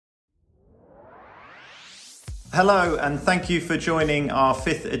Hello, and thank you for joining our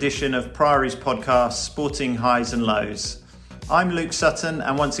 5th edition of Priory's podcast, Sporting Highs and Lows. I'm Luke Sutton,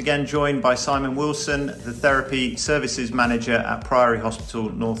 and once again joined by Simon Wilson, the Therapy Services Manager at Priory Hospital,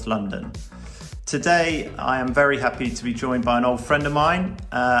 North London. Today, I am very happy to be joined by an old friend of mine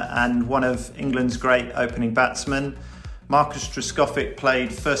and one of England's great opening batsmen. Marcus Trescothick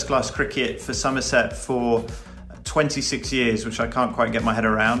played first-class cricket for Somerset for 26 years, which I can't quite get my head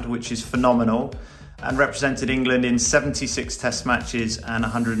around, which is phenomenal, and represented England in 76 test matches and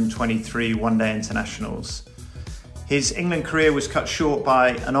 123 one-day internationals. His England career was cut short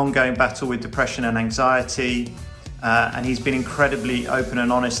by an ongoing battle with depression and anxiety, and he's been incredibly open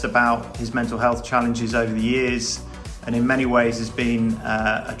and honest about his mental health challenges over the years, and in many ways has been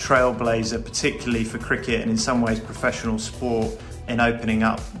a trailblazer, particularly for cricket and in some ways professional sport, in opening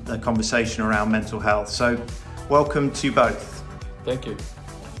up the conversation around mental health. So welcome to you both. Thank you.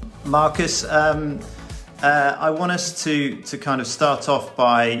 Marcus, I want us to kind of start off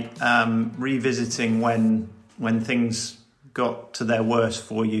by revisiting when things got to their worst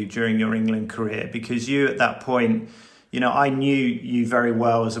for you during your England career, because you at that point, I knew you very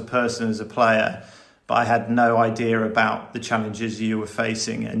well as a person, as a player, but I had no idea about the challenges you were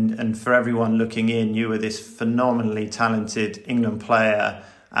facing. And for everyone looking in, you were this phenomenally talented England player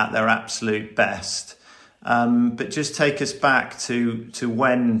at their absolute best. But just take us back to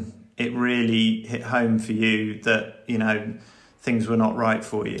when it really hit home for you that, things were not right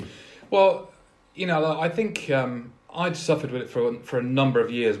for you. Well, I think I'd suffered with it for a number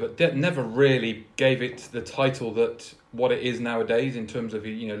of years, but never really gave it the title that what it is nowadays in terms of,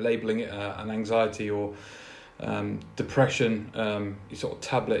 labelling it an anxiety or depression, sort of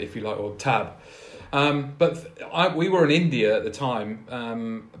tablet, if you like, or tab. But we were in India at the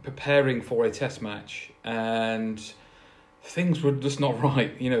time, preparing for a test match, and things were just not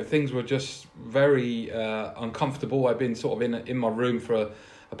right. Things were just very uncomfortable. I'd been sort of in my room for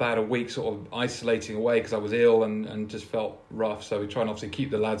about a week, sort of isolating away because I was ill and just felt rough. So we try and obviously keep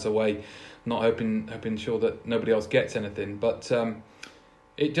the lads away, not hoping sure that nobody else gets anything. But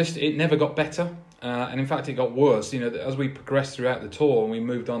it never got better. And in fact, it got worse. As we progressed throughout the tour and we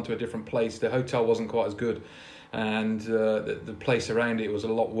moved on to a different place, the hotel wasn't quite as good. And the place around it was a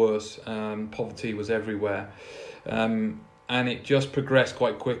lot worse. Poverty was everywhere. And it just progressed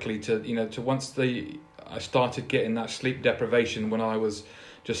quite quickly to once I started getting that sleep deprivation when I was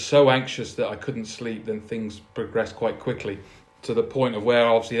just so anxious that I couldn't sleep, then things progressed quite quickly to the point of where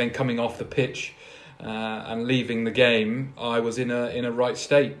obviously then coming off the pitch and leaving the game, I was in a right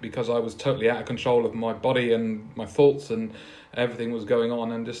state because I was totally out of control of my body and my thoughts, and everything was going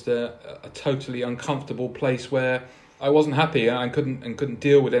on, and just a totally uncomfortable place where I wasn't happy and couldn't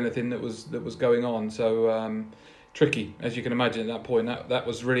deal with anything that was going on. So tricky, as you can imagine. At that point, that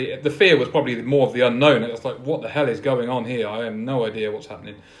was really, the fear was probably more of the unknown. It was like, what the hell is going on here? I have no idea what's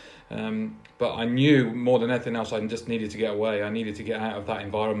happening. But I knew more than anything else, I just needed to get away. I needed to get out of that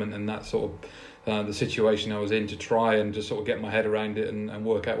environment and that sort of the situation I was in, to try and just sort of get my head around it and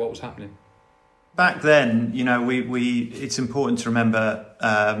work out what was happening. Back then, it's important to remember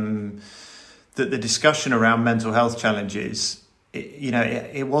that the discussion around mental health challenges,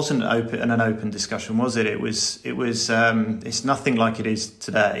 it wasn't an open discussion, was it? It was. It's nothing like it is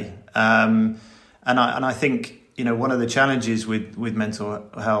today. And I think one of the challenges with mental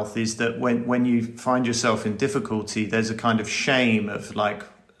health is that when you find yourself in difficulty, there's a kind of shame of like,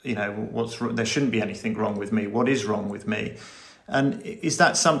 there shouldn't be anything wrong with me. What is wrong with me? And is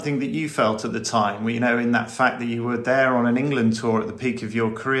that something that you felt at the time? In that fact that you were there on an England tour at the peak of your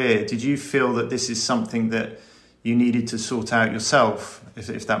career, did you feel that this is something that you needed to sort out yourself,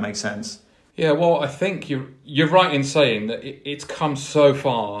 if that makes sense? Yeah, well, I think you're right in saying that it's come so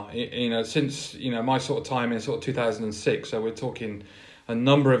far, since, my sort of time in sort of 2006. So we're talking a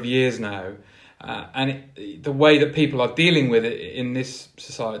number of years now. And the way that people are dealing with it in this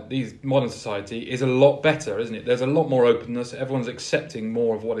society, modern society, is a lot better, isn't it? There's a lot more openness. Everyone's accepting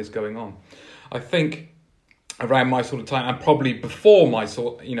more of what is going on. I think around my sort of time, and probably before I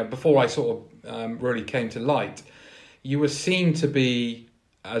sort of really came to light, you were seen to be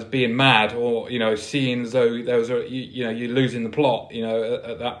as being mad, or seen as though there was you're losing the plot,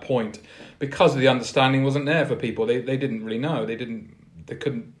 at that point, because the understanding wasn't there for people. They didn't really know. They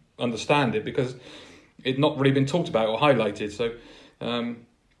couldn't understand it because it not really been talked about or highlighted. So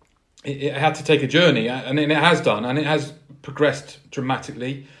it had to take a journey, and it has done, and it has progressed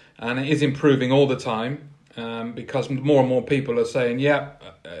dramatically, and it is improving all the time, because more and more people are saying,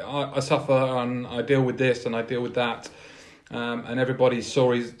 I suffer and I deal with this and I deal with that, and everybody's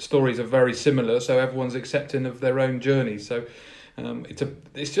stories are very similar, so everyone's accepting of their own journey. So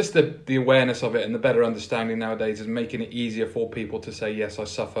It's just the awareness of it and the better understanding nowadays is making it easier for people to say, yes, I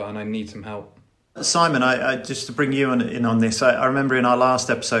suffer and I need some help. Simon, I just to bring you in on this, I remember in our last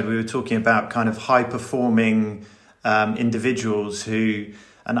episode we were talking about kind of high performing individuals who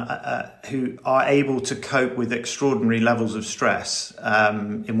are able to cope with extraordinary levels of stress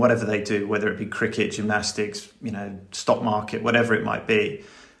in whatever they do, whether it be cricket, gymnastics, stock market, whatever it might be.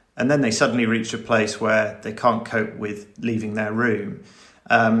 And then they suddenly reach a place where they can't cope with leaving their room.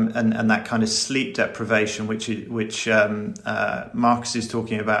 And that kind of sleep deprivation, which Marcus is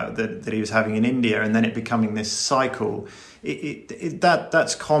talking about, that he was having in India, and then it becoming this cycle.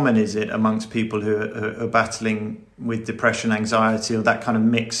 That's common, is it, amongst people who are battling with depression, anxiety, or that kind of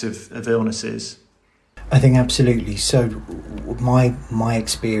mix of illnesses? I think absolutely. So my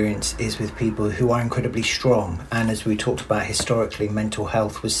experience is with people who are incredibly strong, and as we talked about historically, mental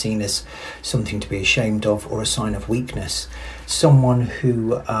health was seen as something to be ashamed of or a sign of weakness. Someone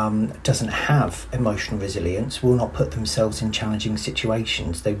who doesn't have emotional resilience will not put themselves in challenging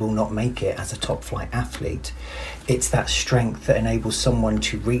situations. They will not make it as a top flight athlete. It's that strength that enables someone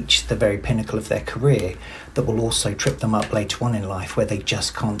to reach the very pinnacle of their career that will also trip them up later on in life, where they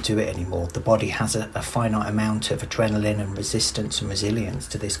just can't do it anymore. The body has a finite amount of adrenaline and resistance and resilience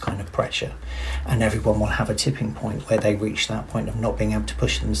to this kind of pressure, and everyone will have a tipping point where they reach that point of not being able to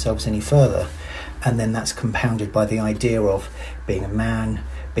push themselves any further. And then that's compounded by the idea of being a man,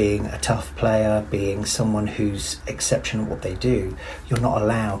 being a tough player, being someone who's exceptional at what they do. You're not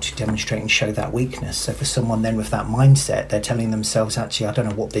allowed to demonstrate and show that weakness. So for someone then with that mindset, they're telling themselves, actually, I don't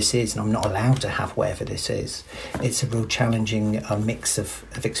know what this is, and I'm not allowed to have whatever this is. It's a real challenging mix of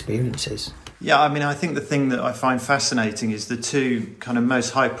experiences. Yeah, I mean, I think the thing that I find fascinating is the two kind of most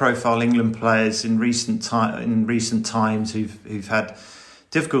high-profile England players in recent times who've had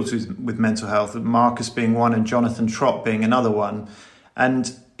difficulties with mental health, Marcus being one and Jonathan Trott being another one. And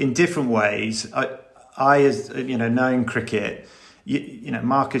in different ways, I as knowing cricket,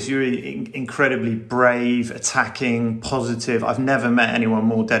 Marcus, you're incredibly brave, attacking, positive. I've never met anyone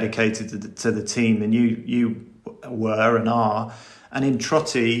more dedicated to the team than you were and are. And in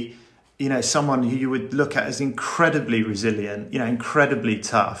Trotty, someone who you would look at as incredibly resilient, incredibly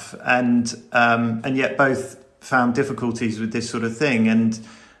tough, and yet both found difficulties with this sort of thing. And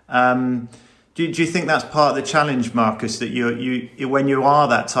do you think that's part of the challenge, Marcus, that you when you are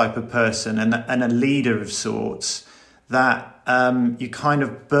that type of person and a leader of sorts, that you're kind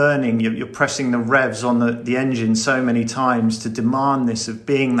of burning, you're pressing the revs on the engine so many times to demand this of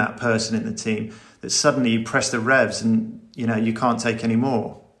being that person in the team, that suddenly you press the revs and you can't take any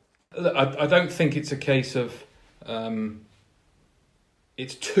more? I don't think it's a case of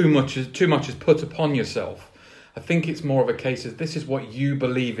it's too much is put upon yourself. I think it's more of a case of this is what you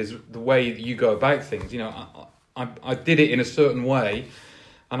believe is the way that you go about things. I did it in a certain way,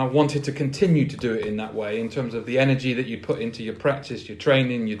 and I wanted to continue to do it in that way in terms of the energy that you put into your practice, your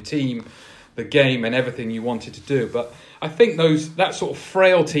training, your team, the game, and everything you wanted to do. But I think that sort of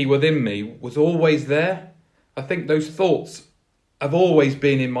frailty within me was always there. I think those thoughts have always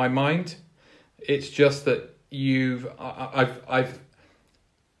been in my mind. It's just that I've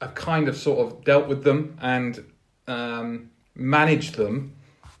kind of sort of dealt with them and managed them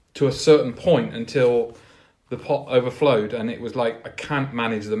to a certain point until the pot overflowed, and it was like I can't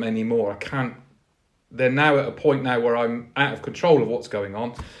manage them anymore. They're now at a point now where I'm out of control of what's going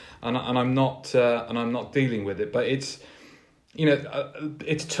on, and I'm not dealing with it. But it's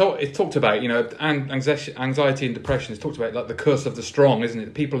it's talked about, and anxiety and depression is talked about like the curse of the strong, isn't it?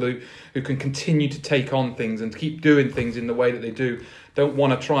 The people who can continue to take on things and keep doing things in the way that they do, don't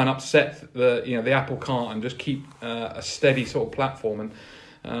want to try and upset the apple cart and just keep a steady sort of platform.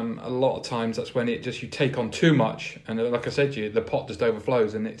 And a lot of times that's when you take on too much, and like I said to you, the pot just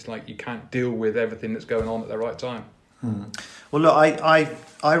overflows, and it's like you can't deal with everything that's going on at the right time. Well, look,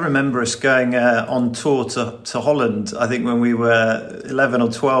 I remember us going on tour to Holland. I think when we were 11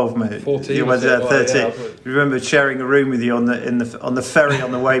 or 12, mate. 14. You were 13. Yeah, I remember sharing a room with you on the ferry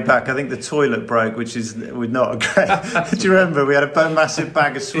on the way back. I think the toilet broke, which was not a great. Do you remember? We had a massive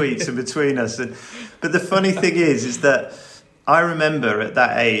bag of sweets in between us. But the funny thing is that I remember at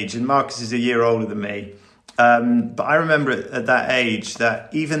that age, and Marcus is a year older than me. But I remember at that age that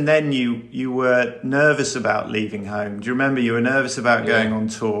even then you were nervous about leaving home. Do you remember you were nervous about going on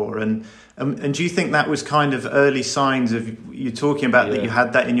tour? And do you think that was kind of early signs of you talking about that you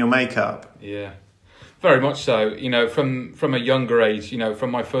had that in your makeup? Yeah, very much so. From a younger age,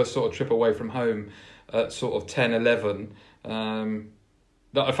 from my first sort of trip away from home at sort of 10, 11, that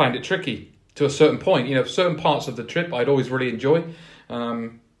I found it tricky to a certain point. Certain parts of the trip I'd always really enjoy.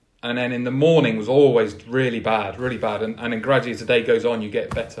 and then in the morning was always really bad, and then gradually as the day goes on, you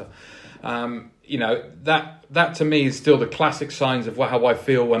get better. That to me is still the classic signs of how I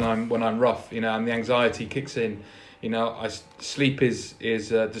feel when I'm rough, and the anxiety kicks in. Sleep is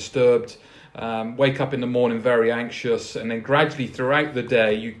disturbed. Wake up in the morning very anxious, and then gradually throughout the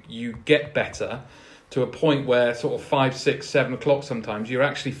day you get better to a point where sort of 5, 6, 7 o'clock sometimes you're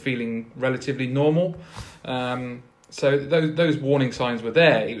actually feeling relatively normal. So those warning signs were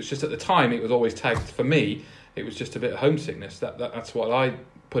there. It was just at the time it was always tagged, for me, it was just a bit of homesickness. That's what I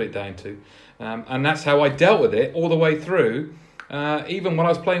put it down to, and that's how I dealt with it all the way through, even when I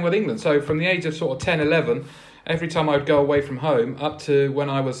was playing with England. So from the age of sort of 10, 11, every time I would go away from home up to when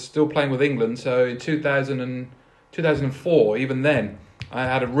I was still playing with England, so in 2004, even then, I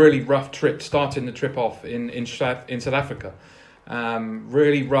had a really rough trip, starting the trip off in South Africa.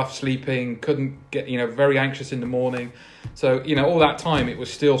 Really rough sleeping, couldn't get, very anxious in the morning. So, all that time it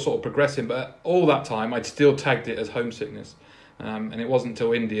was still sort of progressing, but all that time I'd still tagged it as homesickness. And it wasn't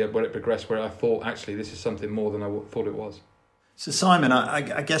until India where it progressed where I thought, actually, this is something more than I thought it was. So Simon,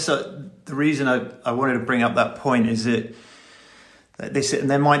 I guess the reason I wanted to bring up that point is that and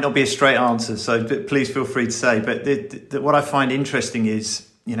there might not be a straight answer, so please feel free to say, but what I find interesting is,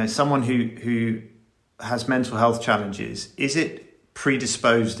 someone who has mental health challenges, is it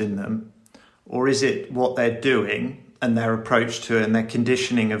predisposed in them, or is it what they're doing and their approach to it and their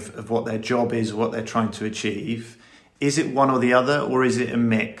conditioning of what their job is, what they're trying to achieve? Is it one or the other, or is it a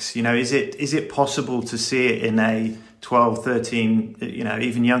mix? Is it possible to see it in a 12, 13,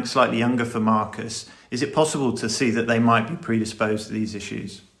 even slightly younger for Marcus? Is it possible to see that they might be predisposed to these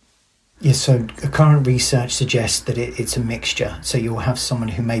issues? Yes, so current research suggests that it's a mixture. So you'll have someone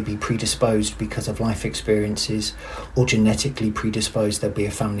who may be predisposed because of life experiences, or genetically predisposed. There'll be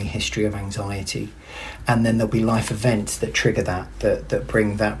a family history of anxiety. And then there'll be life events that trigger that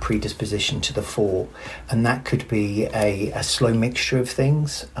bring that predisposition to the fore. And that could be a slow mixture of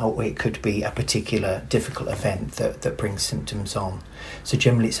things, or it could be a particular difficult event that brings symptoms on. So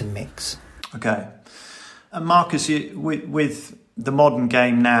generally it's a mix. Okay. And Marcus, with the modern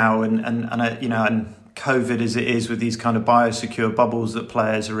game now, and COVID as it is, with these kind of biosecure bubbles that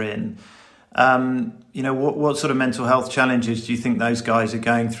players are in, what sort of mental health challenges do you think those guys are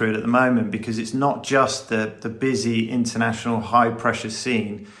going through at the moment? Because it's not just the busy international high pressure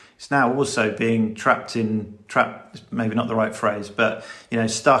scene. It's now also being trapped, maybe not the right phrase, but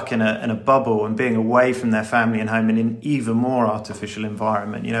stuck in a bubble and being away from their family and home in an even more artificial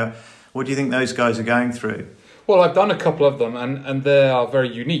environment. What do you think those guys are going through? Well, I've done a couple of them, and they are very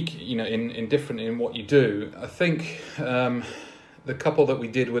unique, in different in what you do. I think the couple that we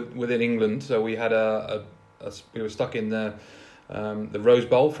did within England, so we had we were stuck in the Rose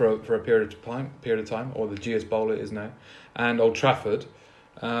Bowl for a period of time, or the GS Bowl it is now, and Old Trafford,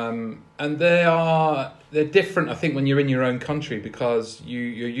 and they're different. I think when you're in your own country, because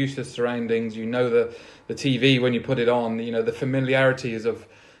you're used to surroundings, the TV when you put it on, the familiarities of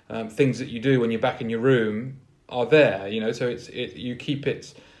things that you do when you're back in your room are there, so you keep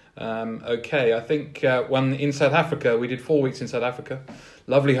it okay. I think when in South Africa, we did 4 weeks in South Africa,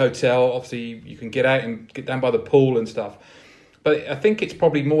 lovely hotel, obviously you can get out and get down by the pool and stuff, but I think it's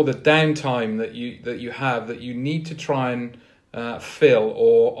probably more the downtime that you have that you need to try and fill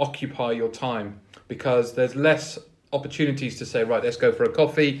or occupy your time, because there's less opportunities to say, right, let's go for a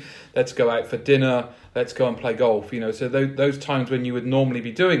coffee, let's go out for dinner, let's go and play golf, so those times when you would normally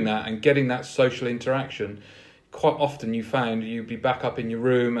be doing that and getting that social interaction, quite often you found you'd be back up in your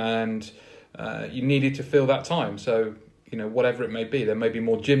room, and you needed to fill that time. So, whatever it may be, there may be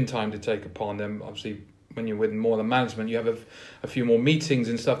more gym time to take upon them. Obviously, when you're with more than management, you have a few more meetings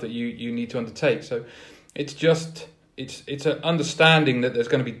and stuff that you need to undertake. So it's an understanding that there's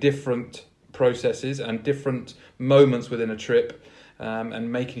going to be different processes and different moments within a trip, and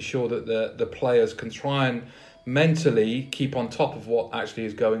making sure that the players can try and mentally keep on top of what actually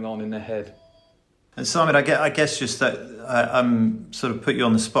is going on in their head. And Simon, I guess just that I'm sort of put you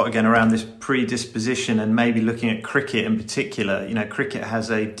on the spot again around this predisposition, and maybe looking at cricket in particular. Cricket has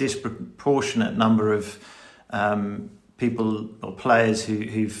a disproportionate number of people or players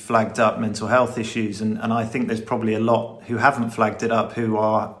who've flagged up mental health issues, and I think there's probably a lot who haven't flagged it up, who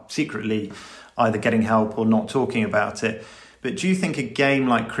are secretly either getting help or not talking about it. But do you think a game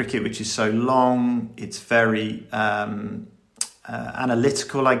like cricket, which is so long, it's very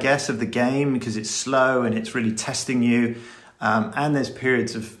analytical, I guess, of the game, because it's slow and it's really testing you, and there's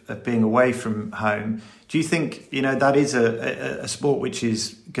periods of being away from home, do you think that is a sport which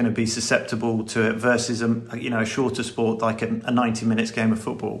is going to be susceptible to it versus a shorter sport like a 90 minutes game of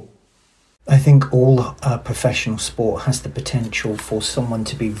football? I think all professional sport has the potential for someone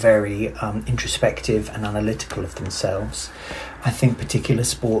to be very introspective and analytical of themselves. I think particular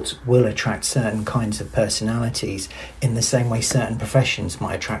sports will attract certain kinds of personalities in the same way certain professions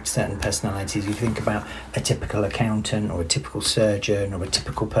might attract certain personalities. You think about a typical accountant or a typical surgeon or a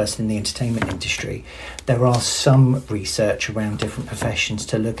typical person in the entertainment industry. There are some research around different professions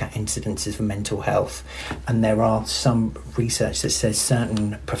to look at incidences of mental health, and there are some research that says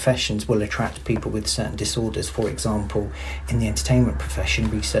certain professions will attract people with certain disorders. For example, in the entertainment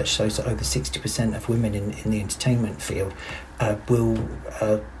profession, research shows that over 60% of women in the entertainment field will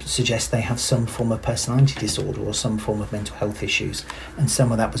suggest they have some form of personality disorder or some form of mental health issues. And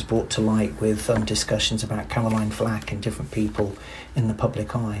some of that was brought to light with discussions about Caroline Flack and different people in the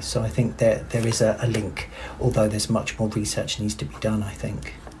public eye. So I think there is a link, although there's much more research needs to be done, I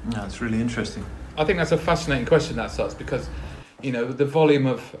think. No, it's really interesting. I think that's a fascinating question, that starts, because, you know, the volume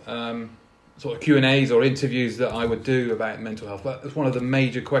of sort of Q&As or interviews that I would do about mental health, that's one of the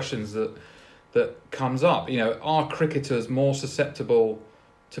major questions that comes up. You know, are cricketers more susceptible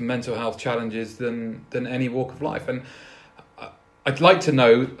to mental health challenges than any walk of life? And I'd like to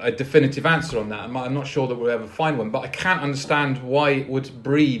know a definitive answer on that. I'm not sure that we'll ever find one, but I can't understand why it would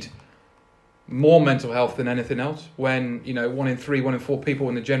breed more mental health than anything else when, you know, 1 in 3, 1 in 4 people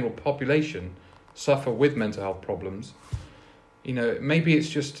in the general population suffer with mental health problems. You know, maybe it's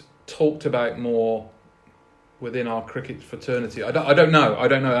just talked about more within our cricket fraternity. I don't know,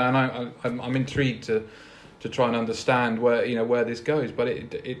 and I'm intrigued to try and understand where this goes. But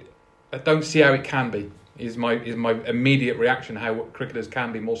I don't see how it can be. Is my immediate reaction how cricketers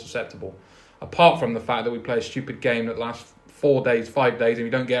can be more susceptible, apart from the fact that we play a stupid game that lasts 4 days, 5 days, and we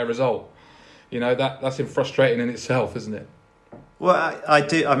don't get a result. You know, that's frustrating in itself, isn't it? Well, I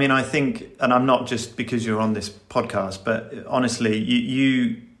do. I mean, I think, and I'm not just because you're on this podcast, but honestly,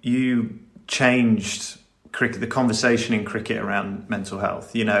 you changed cricket, the conversation in cricket around mental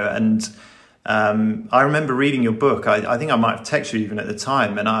health, you know, and I remember reading your book. I think I might have texted you even at the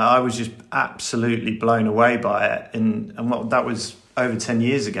time, and I was just absolutely blown away by it. And that was over 10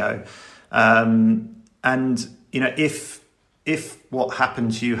 years ago. And you know, if what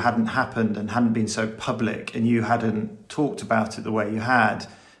happened to you hadn't happened and hadn't been so public, and you hadn't talked about it the way you had,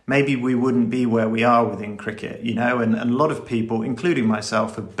 maybe we wouldn't be where we are within cricket, you know. And a lot of people, including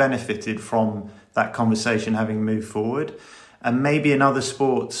myself, have benefited from that conversation having moved forward. And maybe in other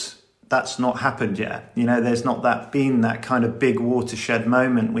sports that's not happened yet. You know, there's not been that kind of big watershed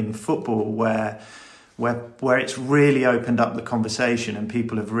moment in football where it's really opened up the conversation and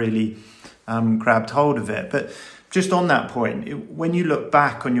people have really grabbed hold of it. But just on that point, when you look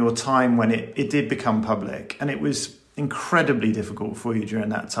back on your time when it did become public, and it was incredibly difficult for you during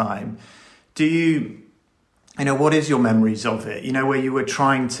that time, you know, what is your memories of it? You know, where you were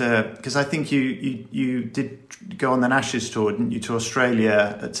trying to, because I think you did go on the Ashes tour, didn't you, to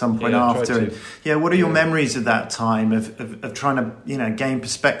Australia at some point after? What are your memories of that time of trying to, you know, gain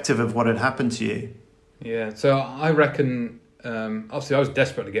perspective of what had happened to you? Yeah, so I reckon, obviously I was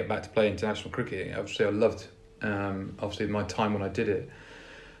desperate to get back to play international cricket. Obviously I loved, obviously my time when I did it.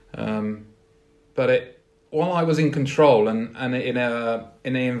 But while I was in control and in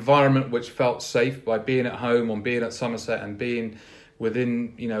an environment which felt safe by being at home and being at Somerset and being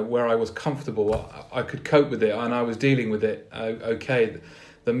within, you know, where I was comfortable, I could cope with it and I was dealing with it okay.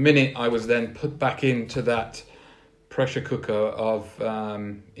 The minute I was then put back into that pressure cooker of,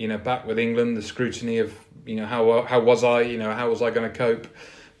 you know, back with England, the scrutiny of, you know, how was I, you know, how was I going to cope?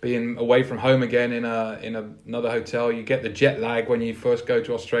 Being away from home again in another hotel, you get the jet lag when you first go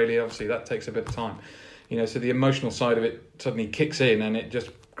to Australia. Obviously, that takes a bit of time. You know, so the emotional side of it suddenly kicks in and it just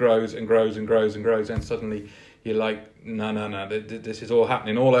grows and grows and grows and grows. And suddenly you're like, no, this is all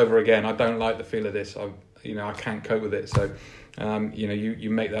happening all over again. I don't like the feel of this. I can't cope with it. So, you know, you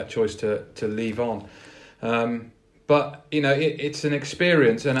make that choice to leave on. But, you know, it's an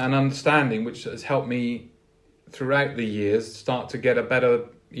experience and an understanding which has helped me throughout the years start to get a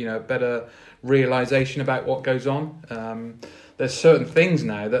better realization about what goes on. There's certain things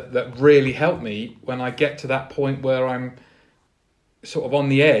now that really help me when I get to that point where I'm sort of on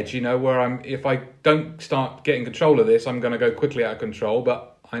the edge, you know, where if I don't start getting control of this, I'm going to go quickly out of control.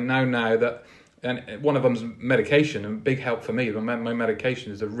 But I know now that, and one of them's medication, and big help for me. My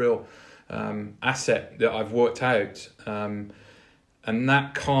medication is a real asset that I've worked out, and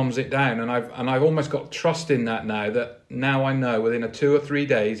that calms it down. And I've almost got trust in that now. That now I know within 2 or 3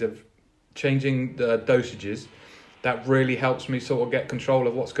 days of changing the dosages, that really helps me sort of get control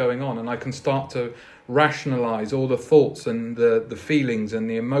of what's going on, and I can start to rationalize all the thoughts and the feelings and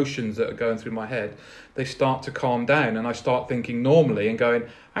the emotions that are going through my head, they start to calm down, and I start thinking normally and going,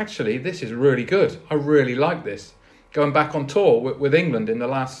 actually, this is really good. I really like this. Going back on tour with England in the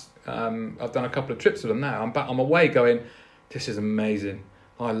last, I've done a couple of trips with them now. I'm away going, this is amazing.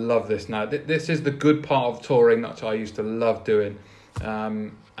 I love this now. This is the good part of touring that I used to love doing.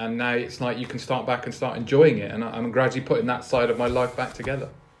 And now it's like you can start back and start enjoying it. And I'm gradually putting that side of my life back together.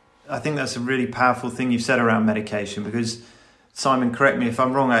 I think that's a really powerful thing you've said around medication, because, Simon, correct me if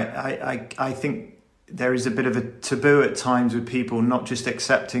I'm wrong, I think there is a bit of a taboo at times with people not just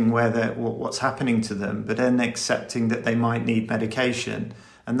accepting what's happening to them, but then accepting that they might need medication.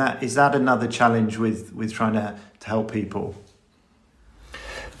 And is that another challenge with trying to help people?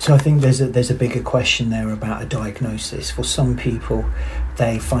 So I think there's a bigger question there about a diagnosis. For some people,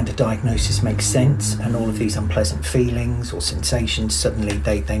 they find a diagnosis makes sense, and all of these unpleasant feelings or sensations, suddenly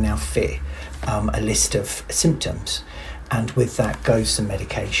they now fit a list of symptoms. And with that goes some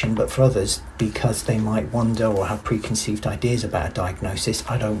medication. But for others, because they might wonder or have preconceived ideas about a diagnosis,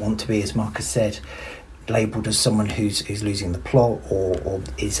 I don't want to be, as Marcus said, labelled as someone who's losing the plot or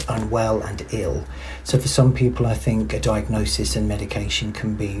is unwell and ill. So for some people, I think a diagnosis and medication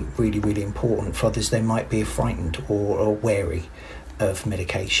can be really, really important. For others, they might be frightened or wary of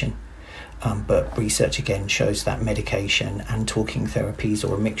medication. But research again shows that medication and talking therapies,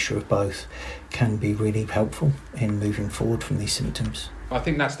 or a mixture of both, can be really helpful in moving forward from these symptoms. I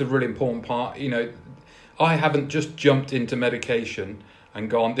think that's the really important part. I haven't just jumped into medication and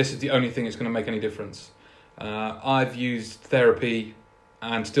gone, this is the only thing that's going to make any difference. I've used therapy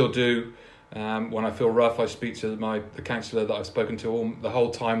and still do. When I feel rough, I speak to the counsellor that I've spoken to the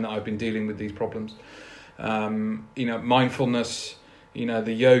whole time that I've been dealing with these problems. Mindfulness, the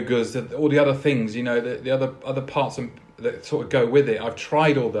yogas, all the other things, the other parts that sort of go with it. I've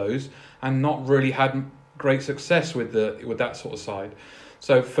tried all those and not really had great success with that sort of side.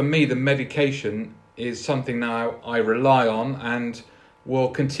 So for me, the medication is something now I rely on and will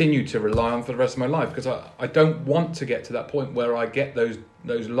continue to rely on for the rest of my life, because I don't want to get to that point where I get those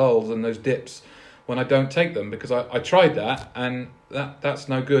lulls and those dips when I don't take them, because I tried that and that's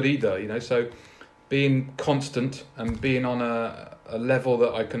no good either, So being constant and being on a level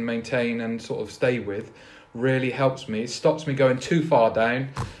that I can maintain and sort of stay with really helps me. It stops me going too far down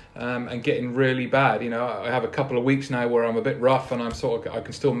and getting really bad. I have a couple of weeks now where I'm a bit rough and I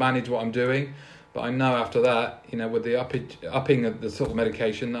can still manage what I'm doing. But I know after that, with the upping of the sort of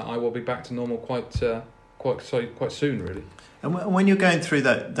medication, that I will be back to normal quite soon, really. And when you're going through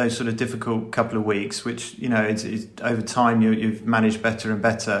those sort of difficult couple of weeks, which it's over time you've managed better and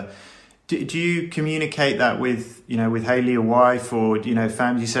better, do you communicate that with Hayley, your wife, or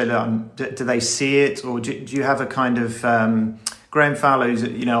family? You say, look, do they see it, or do you have a kind of Graham Fallows,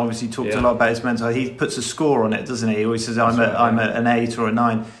 obviously talked a lot about his mental health. He puts a score on it, doesn't he? He always says, I'm an 8 or a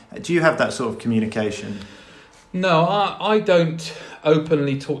 9. Do you have that sort of communication? No, I don't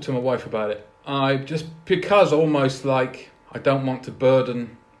openly talk to my wife about it. Because almost like I don't want to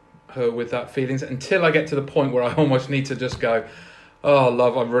burden her with that feelings until I get to the point where I almost need to just go, oh,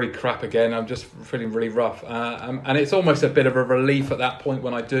 love, I'm really crap again. I'm just feeling really rough. And it's almost a bit of a relief at that point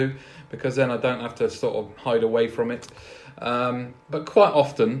when I do, because then I don't have to sort of hide away from it. But quite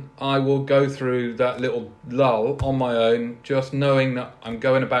often I will go through that little lull on my own, just knowing that I'm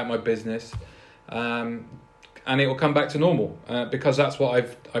going about my business, and it will come back to normal, because that's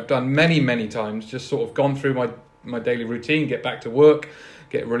what I've done many times, just sort of gone through my daily routine, get back to work,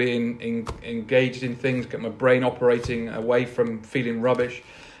 get really engaged in things, get my brain operating away from feeling rubbish,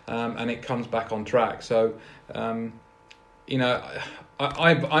 and it comes back on track. So I'm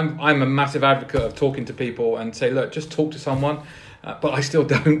a massive advocate of talking to people and say, look, just talk to someone. But I still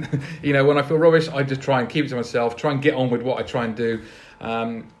don't. When I feel rubbish, I just try and keep it to myself, try and get on with what I try and do.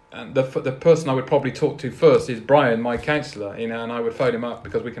 And the person I would probably talk to first is Brian, my counsellor, and I would phone him up,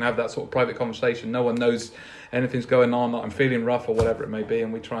 because we can have that sort of private conversation. No one knows anything's going on, that I'm feeling rough or whatever it may be,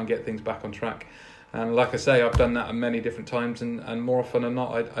 and we try and get things back on track. And like I say, I've done that many different times, and more often than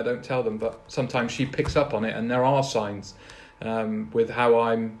not, I don't tell them. But sometimes she picks up on it, and there are signs with how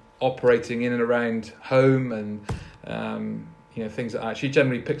I'm operating in and around home, and things like that. She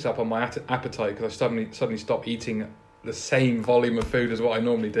generally picks up on my appetite, because I suddenly stop eating the same volume of food as what I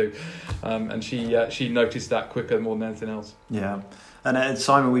normally do, and she noticed that quicker more than anything else. Yeah. And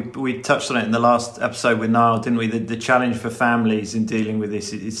Simon, we touched on it in the last episode with Niall, didn't we? The challenge for families in dealing with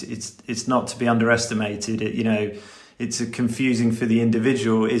this, it's not to be underestimated. It's confusing for the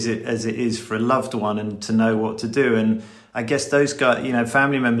individual, as it is for a loved one, and to know what to do. And I guess those guys,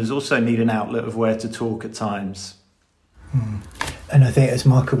 family members also need an outlet of where to talk at times. And I think, as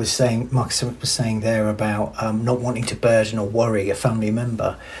Marcus was saying there about not wanting to burden or worry a family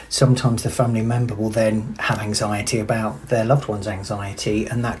member, sometimes the family member will then have anxiety about their loved one's anxiety,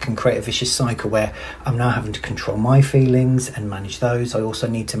 and that can create a vicious cycle where I'm now having to control my feelings and manage those. I also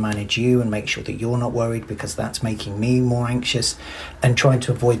need to manage you and make sure that you're not worried, because that's making me more anxious, and trying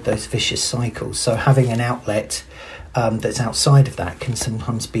to avoid those vicious cycles. So having an outlet that's outside of that can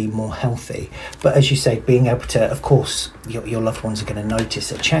sometimes be more healthy. But as you say, being able to, of course, your loved ones are going to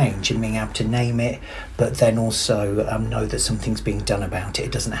notice a change, and being able to name it, but then also know that something's being done about it.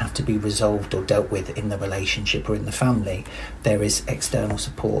 It doesn't have to be resolved or dealt with in the relationship or in the family. There is external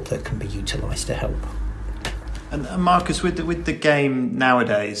support that can be utilised to help. And Marcus, with the game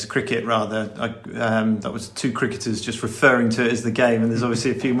nowadays, cricket rather, that was two cricketers just referring to it as the game, and there's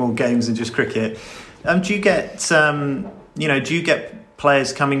obviously a few more games than just cricket. Do you get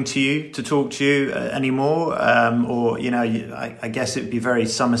players coming to you to talk to you anymore, or I guess it would be very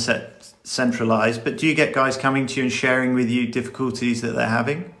Somerset centralised, but do you get guys coming to you and sharing with you difficulties that they're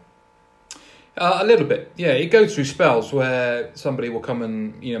having? A little bit, yeah. It goes through spells where somebody will come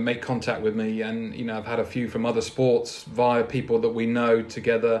and make contact with me, and I've had a few from other sports via people that we know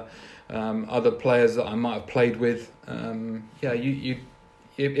together, other players that I might have played with.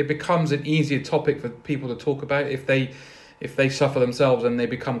 It becomes an easier topic for people to talk about if they suffer themselves and they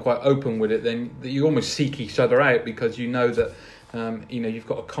become quite open with it. Then you almost seek each other out, because you know that you've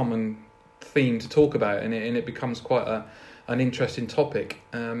got a common theme to talk about, and it becomes quite an interesting topic.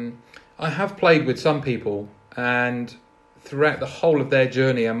 I have played with some people, and throughout the whole of their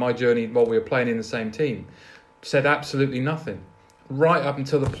journey and my journey while we were playing in the same team, said absolutely nothing, right up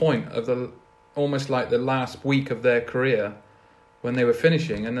until the point of almost like the last week of their career when they were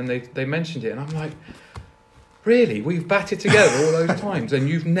finishing, and then they mentioned it, and I'm like, really? We've batted together all those times, and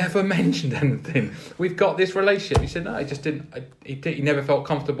you've never mentioned anything? We've got this relationship. He said, no, he just didn't. He never felt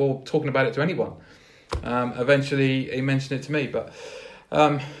comfortable talking about it to anyone. Eventually, he mentioned it to me, but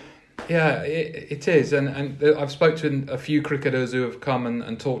it is. And I've spoken to a few cricketers who have come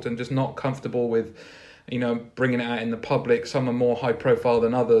and talked and just not comfortable with, bringing it out in the public. Some are more high profile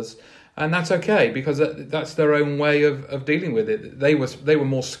than others. And that's okay, because that's their own way of dealing with it. They were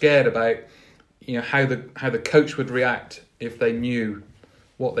more scared about, how the coach would react if they knew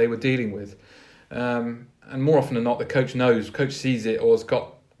what they were dealing with. And more often than not, the coach sees it, or has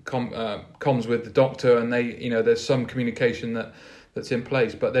got comms with the doctor, and there's some communication that's in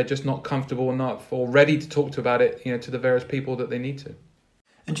place, but they're just not comfortable enough or ready to talk about it, to the various people that they need to.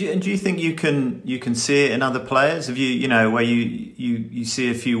 And do you think you can see it in other players? Have you where you see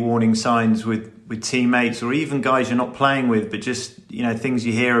a few warning signs with teammates, or even guys you're not playing with, but just things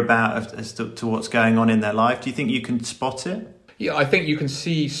you hear about as to what's going on in their life? Do you think you can spot it? Yeah, I think you can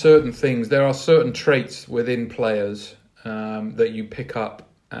see certain things. There are certain traits within players that you pick up,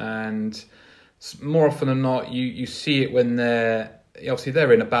 and more often than not, you see it when they're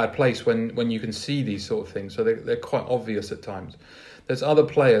in a bad place, when you can see these sort of things. So they're quite obvious at times. There's other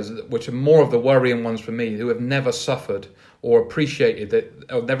players, which are more of the worrying ones for me, who have never suffered or appreciated it,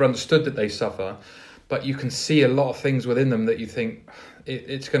 or never understood that they suffer. But you can see a lot of things within them that you think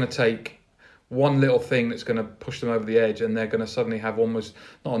it's going to take one little thing that's going to push them over the edge, and they're going to suddenly have almost,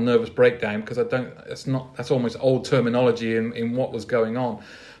 not a nervous breakdown, because that's almost old terminology in what was going on.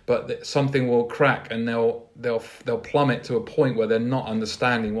 But something will crack, and they'll plummet to a point where they're not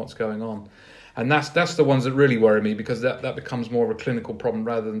understanding what's going on. And that's the ones that really worry me, because that becomes more of a clinical problem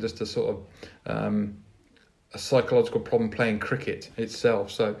rather than just a sort of a psychological problem playing cricket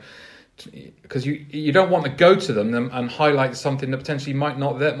itself. So, because you don't want to go to them and highlight something that potentially might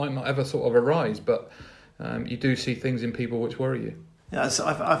not ever sort of arise, but you do see things in people which worry you. Yeah, so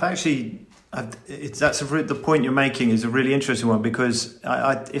the point you're making is a really interesting one, because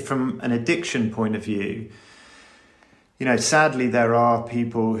if from an addiction point of view, sadly there are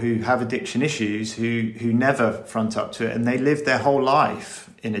people who have addiction issues who never front up to it, and they live their whole life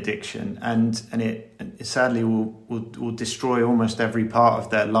in addiction, and it sadly will destroy almost every part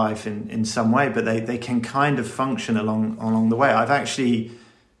of their life in some way, but they can kind of function along the way.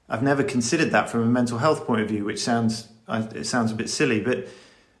 I've never considered that from a mental health point of view, which sounds a bit silly, but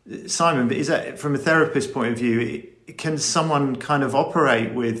Simon, is that from a therapist point of view, can someone kind of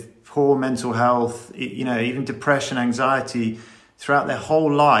operate with poor mental health, even depression, anxiety throughout their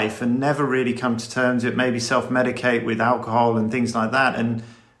whole life and never really come to terms with it, maybe self-medicate with alcohol and things like that, and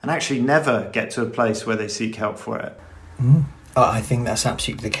actually never get to a place where they seek help for it? I think that's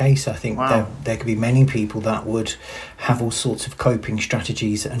absolutely the case. I think there could be many people that would have all sorts of coping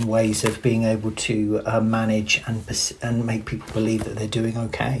strategies and ways of being able to manage and make people believe that they're doing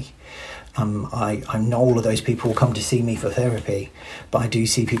okay. I know all of those people will come to see me for therapy, but I do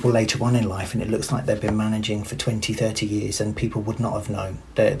see people later on in life and it looks like they've been managing for 20, 30 years and people would not have known.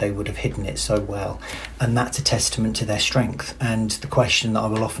 They would have hidden it so well. And that's a testament to their strength. And the question that I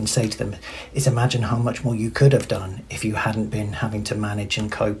will often say to them is, imagine how much more you could have done if you hadn't been having to manage and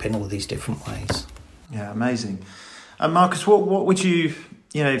cope in all these different ways. Yeah, amazing. And Marcus, what would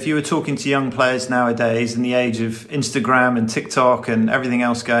you know, if you were talking to young players nowadays in the age of Instagram and TikTok and everything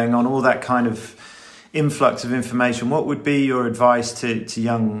else going on, all that kind of influx of information, what would be your advice to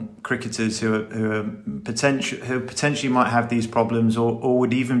young cricketers who potentially might have these problems or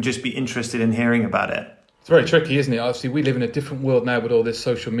would even just be interested in hearing about it? It's very tricky, isn't it? Obviously, we live in a different world now with all this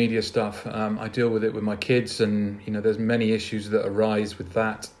social media stuff. I deal with it with my kids, and you know, there's many issues that arise with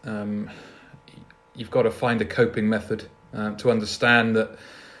that. You've got to find a coping method. To understand that,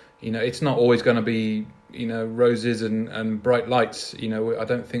 you know, it's not always going to be, you know, roses and bright lights. You know, I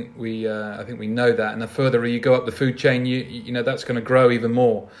don't think I think we know that. And the further you go up the food chain, you know, that's going to grow even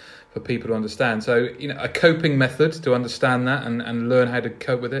more for people to understand. So, you know, a coping method to understand that and learn how to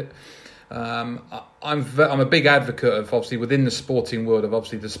cope with it. I'm a big advocate of, obviously, within the sporting world, of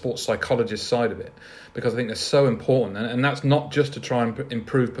obviously the sports psychologist side of it, because I think that's so important. And that's not just to try and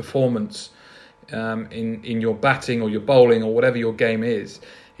improve performance in your batting or your bowling or whatever your game is.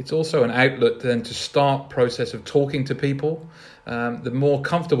 It's also an outlet then to start process of talking to people. The more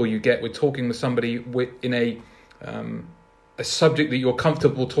comfortable you get with talking with somebody in a subject that you're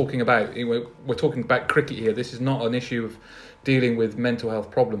comfortable talking about. We're talking about cricket here. This is not an issue of dealing with mental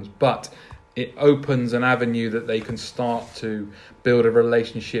health problems, but it opens an avenue that they can start to build a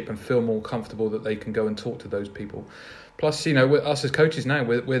relationship and feel more comfortable that they can go and talk to those people. Plus, you know, with us as coaches now,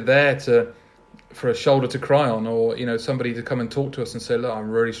 we're there for a shoulder to cry on, or, you know, somebody to come and talk to us and say, look, I'm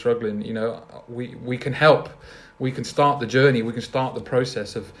really struggling, you know, we can help. We can start the journey, we can start the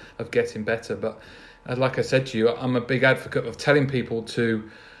process of getting better. But like I said to you, I'm a big advocate of telling people to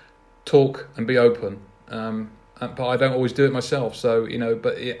talk and be open. But I don't always do it myself. So, you know,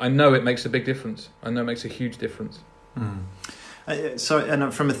 but I know it makes a big difference. I know it makes a huge difference. So,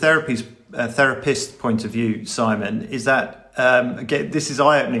 and from a therapist point of view, Simon, is that, again, this is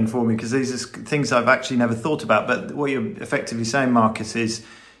eye-opening for me because these are things I've actually never thought about. But what you're effectively saying, Marcus, is,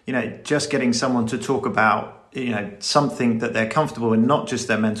 you know, just getting someone to talk about, you know, something that they're comfortable in, not just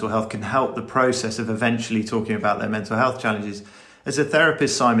their mental health, can help the process of eventually talking about their mental health challenges. As a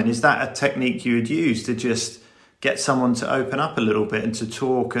therapist, Simon, is that a technique you would use to just get someone to open up a little bit and to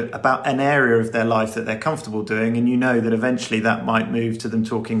talk about an area of their life that they're comfortable doing, and you know that eventually that might move to them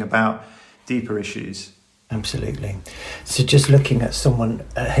talking about deeper issues? Absolutely. So just looking at someone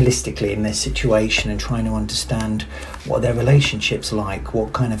holistically in their situation and trying to understand what their relationship's like,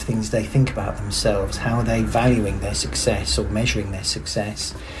 what kind of things they think about themselves, how are they valuing their success or measuring their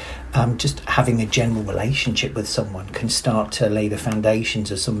success. Just having a general relationship with someone can start to lay the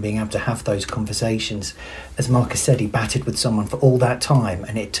foundations of someone being able to have those conversations. As Marcus said, he batted with someone for all that time,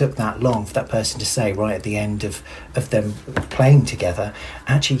 and it took that long for that person to say right at the end of them playing together,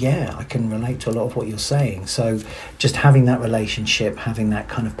 actually, yeah, I can relate to a lot of what you're saying. So just having that relationship, having that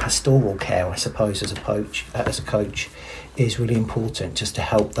kind of pastoral care, I suppose, as a coach, is really important, just to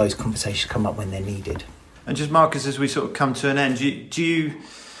help those conversations come up when they're needed. And just, Marcus, as we sort of come to an end,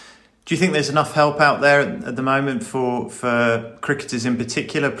 do you think there's enough help out there at the moment for cricketers in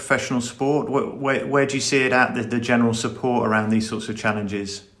particular, professional sport? Where do you see it at, the general support around these sorts of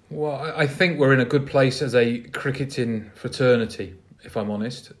challenges? Well, I think we're in a good place as a cricketing fraternity, if I'm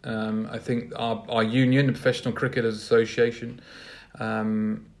honest. I think our union, the Professional Cricketers Association,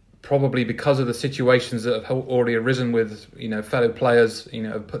 probably because of the situations that have already arisen with, you know, fellow players, you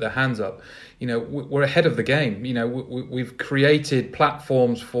know, have put their hands up, you know, we're ahead of the game. You know, we've created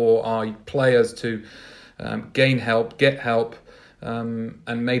platforms for our players to gain help, get help,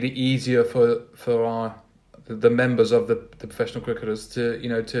 and made it easier for the members of the professional cricketers to, you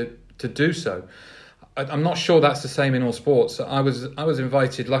know, to do so. I'm not sure that's the same in all sports. I was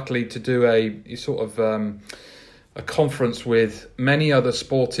invited, luckily, to do a sort of a conference with many other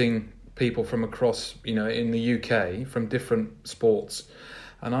sporting people from across, you know, in the UK, from different sports,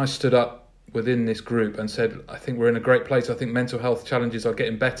 and I stood up within this group and said, I think we're in a great place. I think mental health challenges are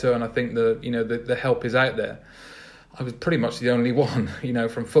getting better, and I think the help is out there. I was pretty much the only one, you know,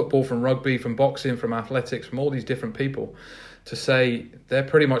 from football, from rugby, from boxing, from athletics, from all these different people, to say they're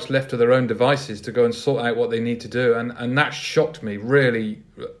pretty much left to their own devices to go and sort out what they need to do. And that shocked me really,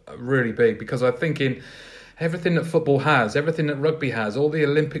 really big, because I think in everything that football has, everything that rugby has, all the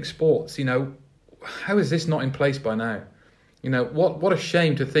Olympic sports, you know, how is this not in place by now? You know, what a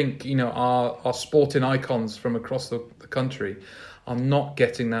shame to think, you know, our sporting icons from across the country are not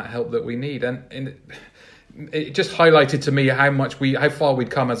getting that help that we need. And it just highlighted to me how far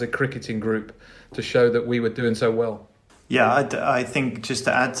we'd come as a cricketing group to show that we were doing so well. Yeah, I think just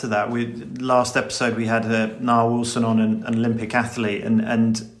to add to that, last episode we had Niall Wilson on, an Olympic athlete,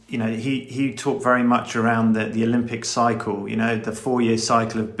 and you know, he talked very much around the Olympic cycle, you know, the 4-year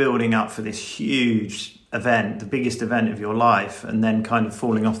cycle of building up for this huge event, the biggest event of your life, and then kind of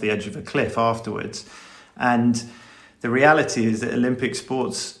falling off the edge of a cliff afterwards. And the reality is that Olympic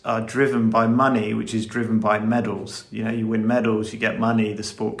sports are driven by money, which is driven by medals. You know, you win medals, you get money, the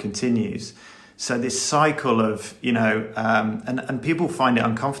sport continues. So this cycle of, you know, and people find it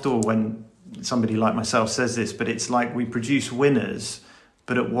uncomfortable when somebody like myself says this, but it's like we produce winners,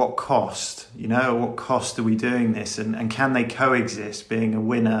 but at what cost? You know, at what cost are we doing this? And can they coexist, being a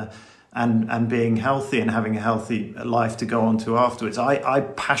winner and being healthy and having a healthy life to go on to afterwards? I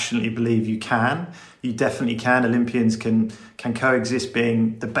passionately believe you can. You definitely can. Olympians can coexist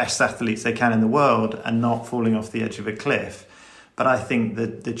being the best athletes they can in the world and not falling off the edge of a cliff. But I think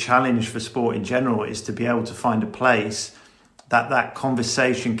that the challenge for sport in general is to be able to find a place that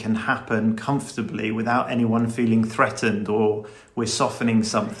conversation can happen comfortably without anyone feeling threatened or we're softening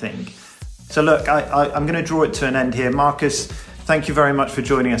something. So look, I'm going to draw it to an end here. Marcus, thank you very much for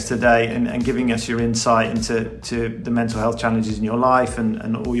joining us today and giving us your insight into the mental health challenges in your life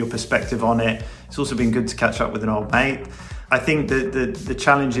and all your perspective on it. It's also been good to catch up with an old mate. I think that the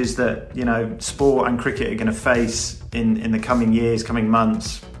challenges that, you know, sport and cricket are going to face in the coming years, coming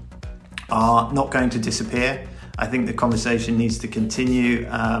months, are not going to disappear. I think the conversation needs to continue.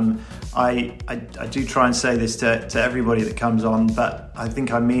 I do try and say this to everybody that comes on, but I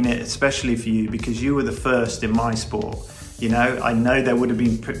think I mean it especially for you because you were the first in my sport. You know, I know there would have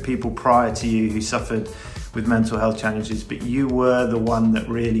been people prior to you who suffered with mental health challenges, but you were the one that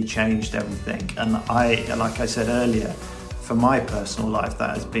really changed everything. And like I said earlier, for my personal life,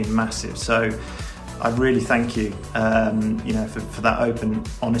 that has been massive. So I really thank you, you know, for that open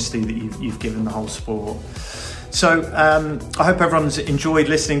honesty that you've given the whole sport. So I hope everyone's enjoyed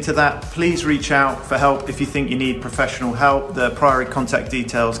listening to that. Please reach out for help if you think you need professional help. The Priory contact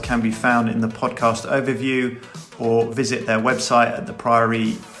details can be found in the podcast overview or visit their website at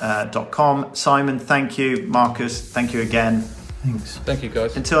thepriory.com. Simon, thank you. Marcus, thank you again. Thanks. Thank you,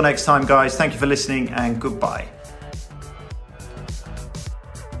 guys. Until next time, guys, thank you for listening and goodbye.